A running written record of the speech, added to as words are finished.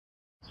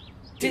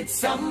Did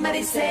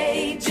somebody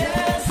say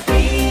just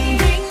ring,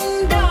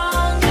 ding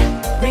dong,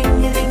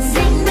 ring a ding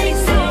sing they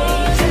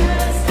say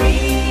just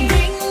ring,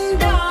 ding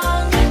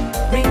dong,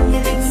 ring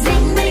a ding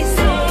sing they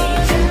say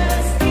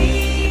just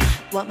ring.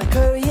 Want my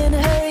curry in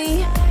a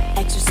hurry,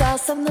 extra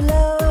sauce on the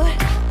low,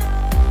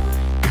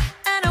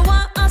 and I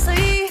want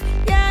acai,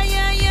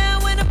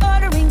 yeah, when I'm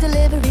ordering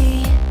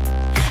delivery.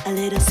 A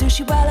little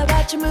sushi while I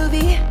watch a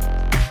movie,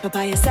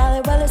 papaya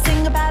salad while I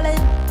sing a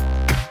ballad.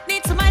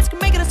 Need some ice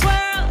cream, make it a swirl.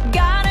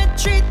 Gotta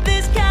treat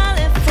this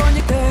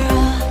California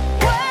girl.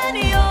 When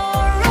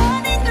you're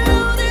running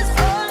through, there's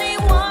only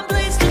one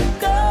place to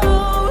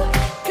go.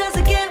 'Cause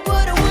I get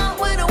what I want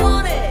when I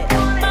want it.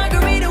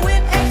 Margarita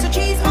with extra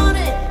cheese on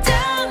it.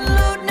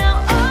 Download now,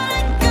 all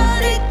I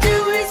gotta do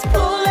is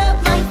pull out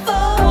my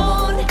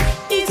phone.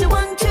 Easy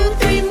 1, 2,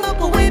 3,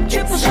 mobile whip,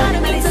 triple shot,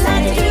 it means a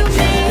lot to me.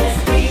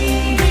 Just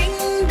ring,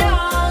 ding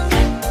dong,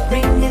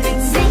 ring a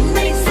ding sing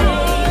they say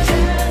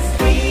just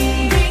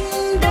ring,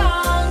 ding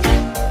dong,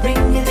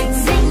 ring a ding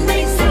sing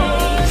they say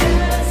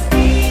just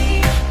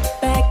ring.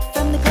 Back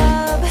from the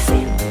club,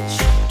 sandwich,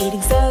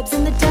 eating subs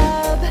in the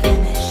tub,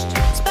 finished.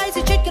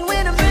 Spicy chicken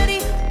when I'm ready,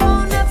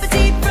 bon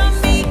appetit from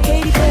me,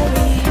 Katy.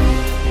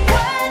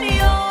 When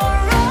you're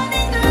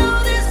running through,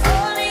 there's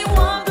only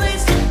one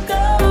place to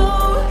go.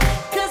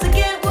 'Cause I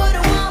get what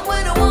I want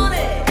when I want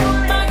it.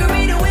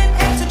 Margarita with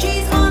extra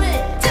cheese on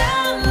it.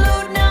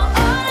 Download now,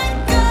 all I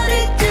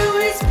gotta do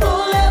is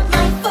pull out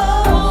my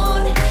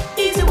phone.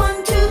 Easy 1,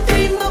 2,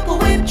 3, mobile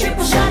whip,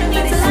 triple shot, it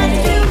means a lot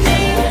to me.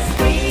 Just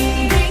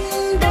ring,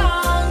 ding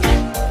dong,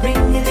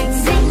 ring a ding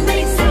sing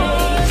they say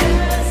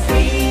just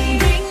ring,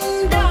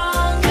 ding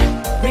dong,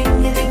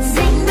 ring a ding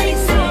sing they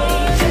say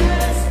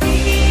just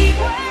ring.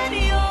 When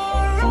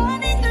you're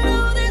running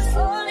through, there's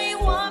only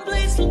one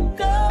place to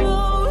go.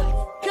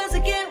 'Cause I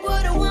get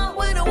what I want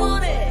when I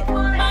want it.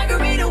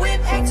 Margarita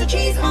with extra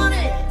cheese on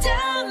it.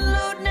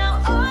 Download now,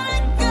 all I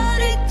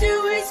gotta do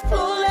is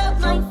pull out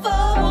my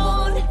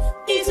phone.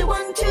 Easy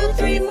 1, 2,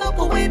 3,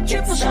 mobile whip,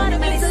 triple shot, it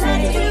means a lot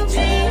to me.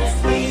 Just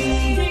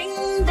ring,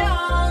 Ding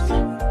dong,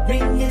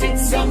 ring a ding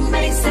sing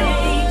they say